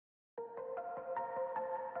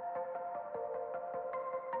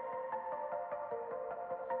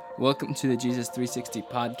Welcome to the Jesus 360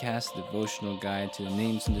 podcast, devotional guide to the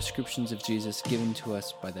names and descriptions of Jesus given to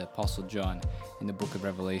us by the Apostle John in the book of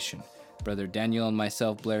Revelation. Brother Daniel and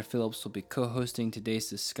myself, Blair Phillips, will be co-hosting today's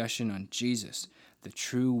discussion on Jesus, the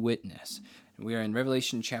true witness. And we are in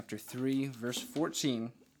Revelation chapter 3, verse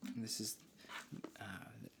 14. This is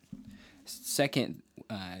second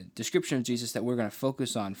description of Jesus that we're going to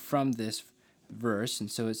focus on from this verse. And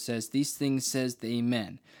so it says, "These things says the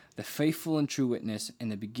Amen, the faithful and true witness, and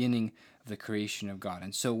the beginning of the creation of God."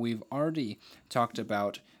 And so we've already talked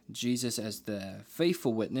about Jesus as the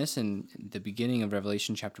faithful witness in the beginning of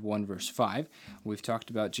Revelation chapter 1, verse 5. We've talked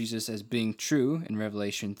about Jesus as being true in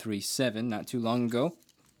Revelation 3:7 not too long ago.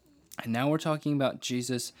 And now we're talking about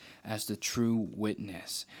Jesus as the true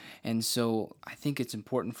witness. And so I think it's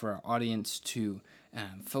important for our audience to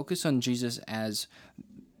focus on Jesus as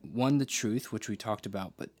one, the truth, which we talked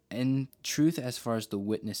about, but in truth as far as the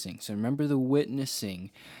witnessing. So remember, the witnessing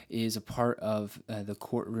is a part of the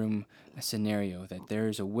courtroom scenario, that there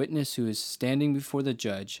is a witness who is standing before the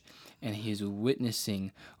judge, and he is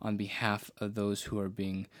witnessing on behalf of those who are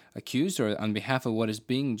being accused or on behalf of what is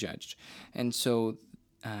being judged. And so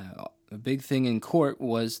a big thing in court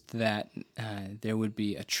was that there would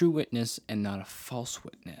be a true witness and not a false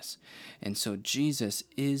witness. And so Jesus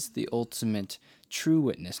is the ultimate true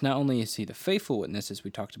witness. Not only is he the faithful witness, as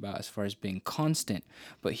we talked about, as far as being constant,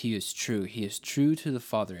 but he is true. He is true to the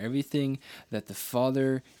Father. Everything that the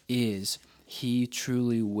Father is, he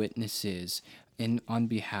truly witnesses on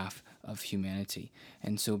behalf of humanity.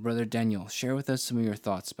 And so, Brother Daniel, share with us some of your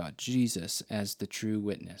thoughts about Jesus as the true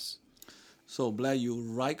witness. So, Blair, you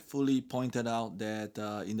rightfully pointed out that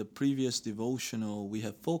in the previous devotional, we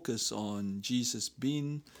have focused on Jesus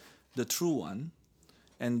being the true one.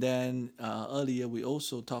 And then earlier, we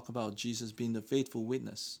also talked about Jesus being the faithful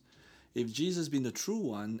witness. If Jesus being the true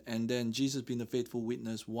one, and then Jesus being the faithful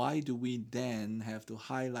witness, why do we then have to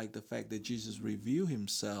highlight the fact that Jesus revealed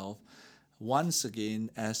himself once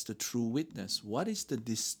again as the true witness? What is the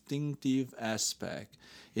distinctive aspect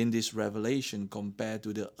in this revelation compared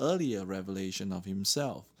to the earlier revelation of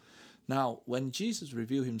himself? Now, when Jesus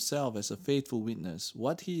revealed himself as a faithful witness,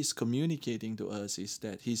 what he is communicating to us is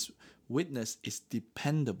that his witness is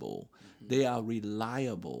dependable. They are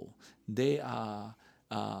reliable. They are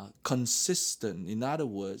consistent. In other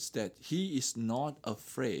words, that he is not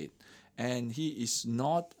afraid, and he is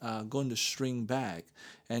not going to shrink back,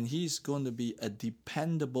 and he's going to be a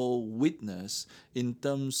dependable witness in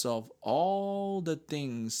terms of all the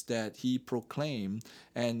things that he proclaimed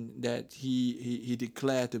and that he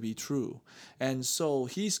declared to be true. And so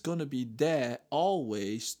he's going to be there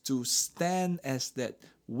always to stand as that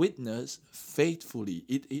witness faithfully.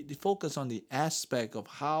 It focuses on the aspect of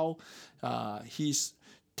how his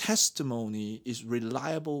testimony is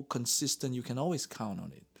reliable, consistent. You can always count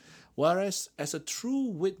on it. Whereas as a true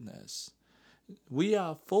witness, we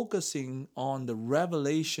are focusing on the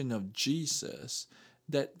revelation of Jesus,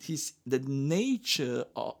 that the nature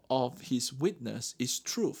of his witness is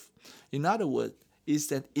truth. In other words, is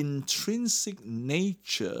that intrinsic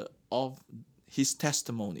nature of his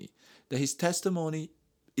testimony, that his testimony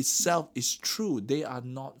itself is true. They are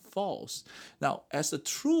not false. Now, as a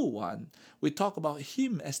true one, we talk about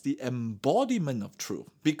him as the embodiment of truth.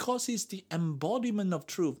 Because he's the embodiment of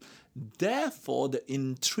truth, therefore the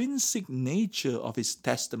intrinsic nature of his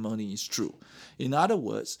testimony is true. In other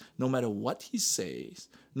words, no matter what he says,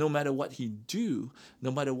 no matter what he do,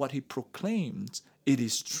 no matter what he proclaims, it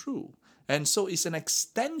is true. And so it's an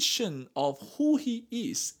extension of who he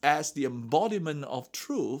is as the embodiment of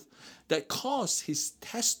truth that caused his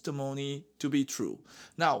testimony to be true.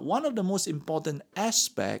 Now, one of the most important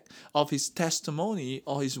aspects of his testimony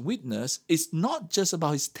or his witness is not just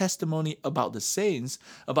about his testimony about the saints,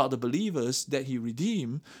 about the believers that he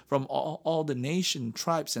redeemed from all the nation,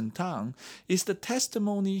 tribes, and tongues. It's the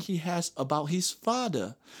testimony he has about his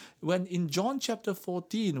Father. When in John chapter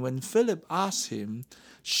 14, when Philip asked him,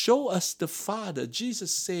 "Show us the Father,"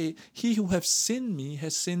 Jesus said, "He who has seen me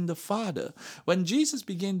has seen the Father." When Jesus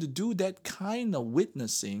began to do that kind of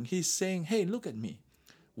witnessing, he's saying, hey, look at me.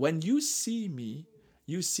 When you see me,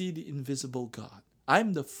 you see the invisible God.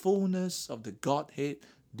 I'm the fullness of the Godhead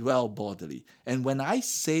dwell bodily. And when I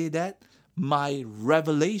say that, my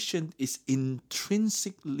revelation is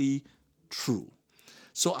intrinsically true.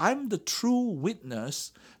 So I'm the true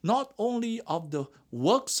witness, not only of the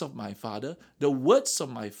works of my Father, the words of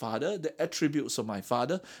my Father, the attributes of my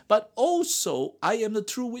Father, but also I am the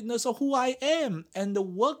true witness of who I am and the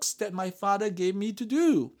works that my Father gave me to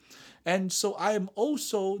do. And so I am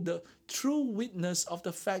also the true witness of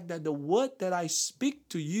the fact that the word that I speak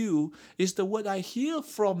to you is the word I hear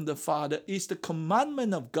from the Father, is the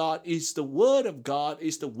commandment of God, is the word of God,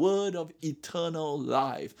 is the word of eternal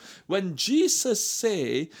life. When Jesus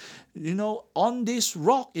say, on this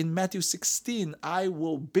rock in Matthew 16, I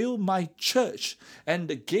will build my church, and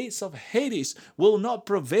the gates of Hades will not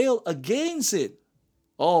prevail against it.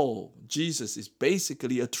 Oh, Jesus is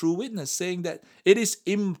basically a true witness, saying that it is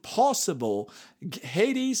impossible.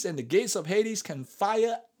 Hades and the gates of Hades can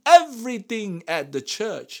fire everything at the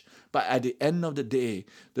church. But at the end of the day,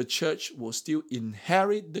 the church will still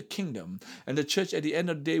inherit the kingdom. And the church at the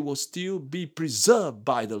end of the day will still be preserved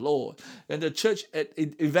by the Lord. And the church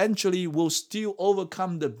eventually will still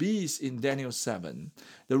overcome the beast in Daniel 7.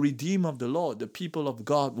 The redeemed of the Lord, the people of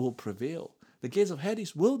God, will prevail. The gates of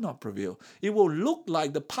Hades will not prevail. It will look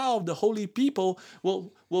like the power of the holy people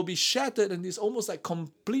will be shattered and is almost like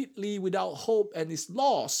completely without hope and is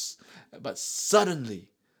lost. But suddenly,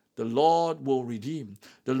 the Lord will redeem.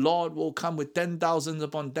 The Lord will come with 10,000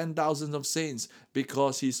 upon 10,000 of saints,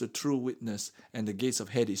 because He's a true witness, and the gates of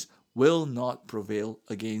Hades will not prevail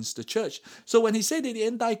against the church. So when He said that the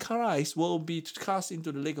Antichrist will be cast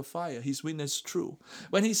into the lake of fire, His witness is true.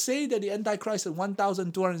 When He said that the Antichrist at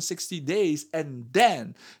 1,260 days and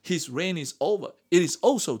then His reign is over, it is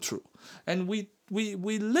also true. And we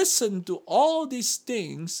listen to all these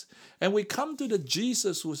things, and we come to the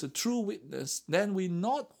Jesus who is a true witness. Then we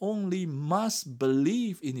not only must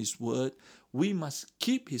believe in His word, we must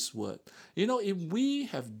keep His word. If we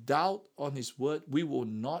have doubt on His word, we will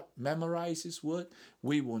not memorize His word,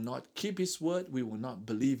 we will not keep His word, we will not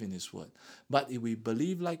believe in His word. But if we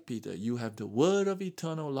believe like Peter, you have the word of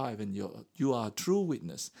eternal life and you are a true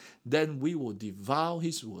witness, then we will devour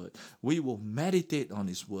His word, we will meditate on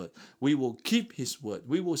His word, we will keep His word,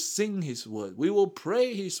 we will sing His word, we will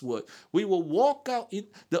pray His word, we will walk out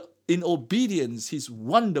in obedience His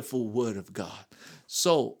wonderful word of God.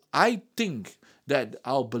 So I think that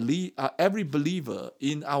every believer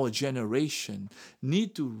in our generation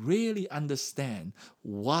need to really understand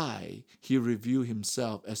why He revealed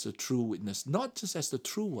Himself as a true witness, not just as the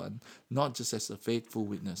true one, not just as a faithful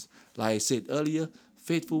witness. Like I said earlier,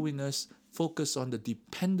 faithful witness focus on the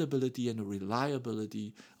dependability and the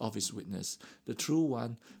reliability of his witness. The true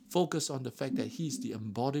one focus on the fact that he is the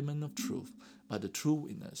embodiment of truth, but the true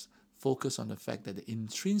witness focus on the fact that the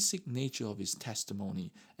intrinsic nature of his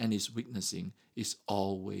testimony and his witnessing is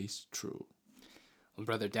always true. Well,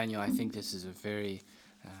 Brother Daniel, I think this is a very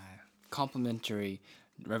complementary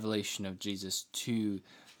revelation of Jesus to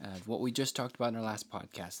what we just talked about in our last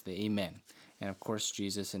podcast, the Amen. And of course,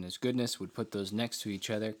 Jesus in his goodness would put those next to each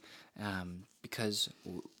other because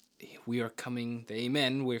we are coming, the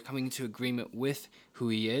Amen, we're coming to agreement with who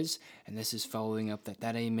he is, and this is following up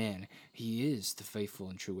that Amen. He is the faithful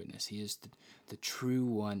and true witness. He is the true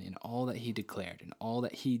one in all that he declared and all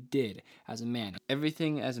that he did as a man.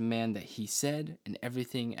 Everything as a man that he said and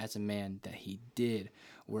everything as a man that he did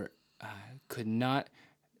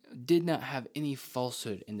did not have any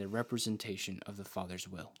falsehood in the representation of the Father's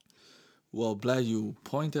will. Well, glad you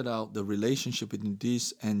pointed out the relationship between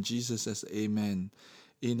this and Jesus as Amen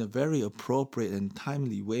in a very appropriate and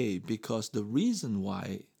timely way, because the reason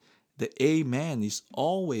why the Amen is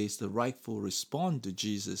always the rightful response to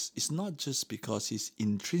Jesus is not just because he's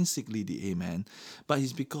intrinsically the Amen, but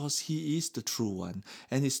it's because he is the true one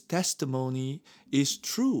and his testimony is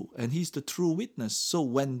true and he's the true witness. So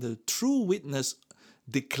when the true witness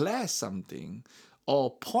declares something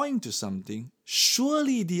or point to something,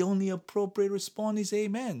 surely the only appropriate response is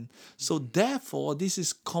Amen. So therefore, this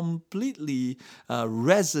is completely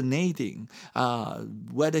resonating.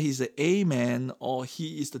 Whether he's an Amen or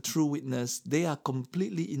he is the true witness, they are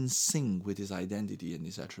completely in sync with his identity and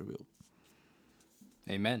his attribute.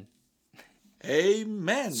 Amen.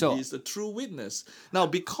 Amen. So, he is the true witness. Now,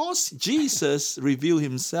 because Jesus revealed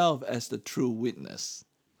himself as the true witness,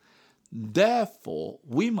 therefore,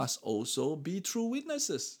 we must also be true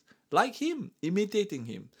witnesses, like him, imitating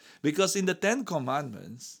him. Because in the Ten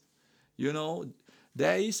Commandments,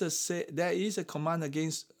 there is a command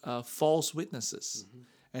against false witnesses. Mm-hmm.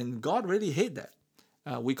 And God really hates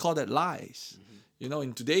that. We call that lies. Mm-hmm.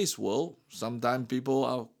 In today's world, sometimes people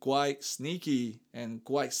are quite sneaky and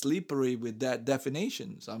quite slippery with that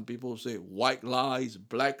definition. Some people say white lies,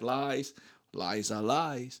 black lies. Lies are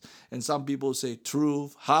lies. And some people say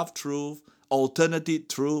truth, half-truth, alternative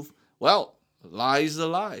truth. Well, lies are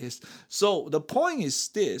lies. So the point is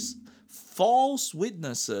this: false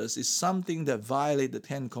witnesses is something that violates the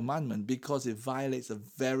Ten Commandments because it violates the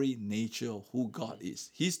very nature of who God is.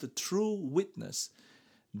 He's the true witness.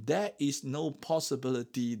 there is no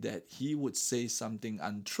possibility that he would say something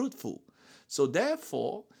untruthful. So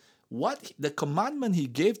therefore, what the commandment he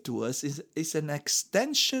gave to us is an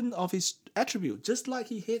extension of his attribute, just like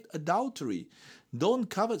he hate adultery. Don't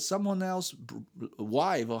covet someone else's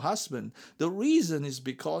wife or husband. The reason is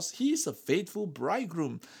because he is a faithful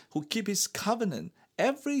bridegroom who keep his covenant.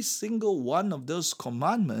 Every single one of those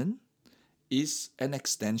commandments is an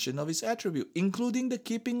extension of his attribute, including the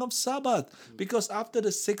keeping of Sabbath. Because after the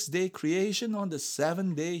 6-day creation, on the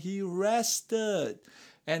 7th day, he rested.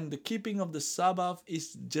 And the keeping of the Sabbath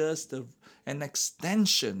is just an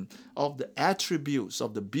extension of the attributes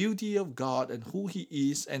of the beauty of God and who he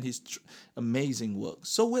is and his amazing work.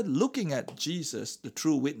 So we're looking at Jesus, the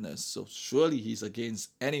true witness. So surely he's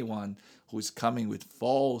against anyone who is coming with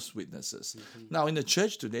false witnesses. Now in the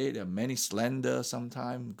church today, there are many slander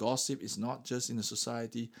sometimes. Gossip is not just in the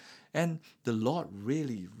society. And the Lord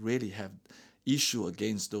really, really have issue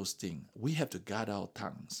against those things. We have to guard our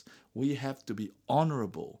tongues. We have to be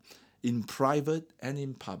honorable in private and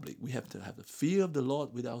in public. We have to have the fear of the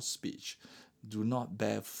Lord with our speech. Do not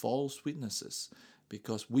bear false witnesses,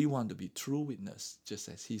 because we want to be true witness, just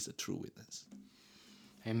as he's a true witness.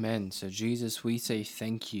 Amen. So Jesus, we say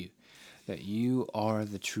thank you that you are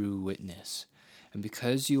the true witness. And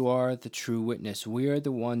because you are the true witness, we are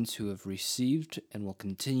the ones who have received and will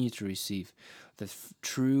continue to receive the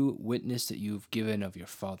true witness that you've given of your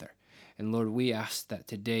Father. And Lord, we ask that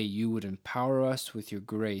today you would empower us with your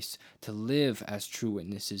grace to live as true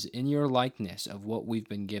witnesses in your likeness of what we've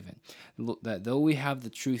been given. That though we have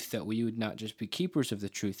the truth, that we would not just be keepers of the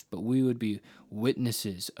truth, but we would be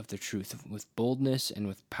witnesses of the truth with boldness and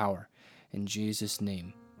with power. In Jesus'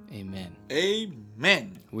 name, amen.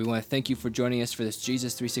 Amen. We want to thank you for joining us for this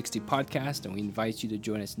Jesus 360 podcast, and we invite you to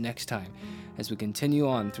join us next time as we continue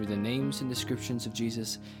on through the names and descriptions of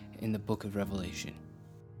Jesus in the book of Revelation.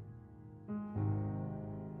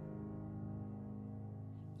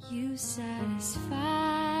 You satisfy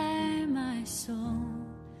my soul.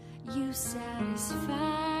 You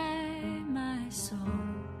satisfy my soul.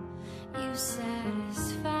 You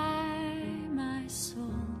satisfy my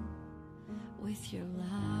soul with your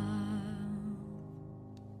love.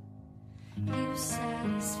 You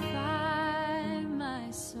satisfy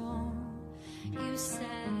my soul. You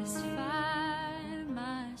satisfy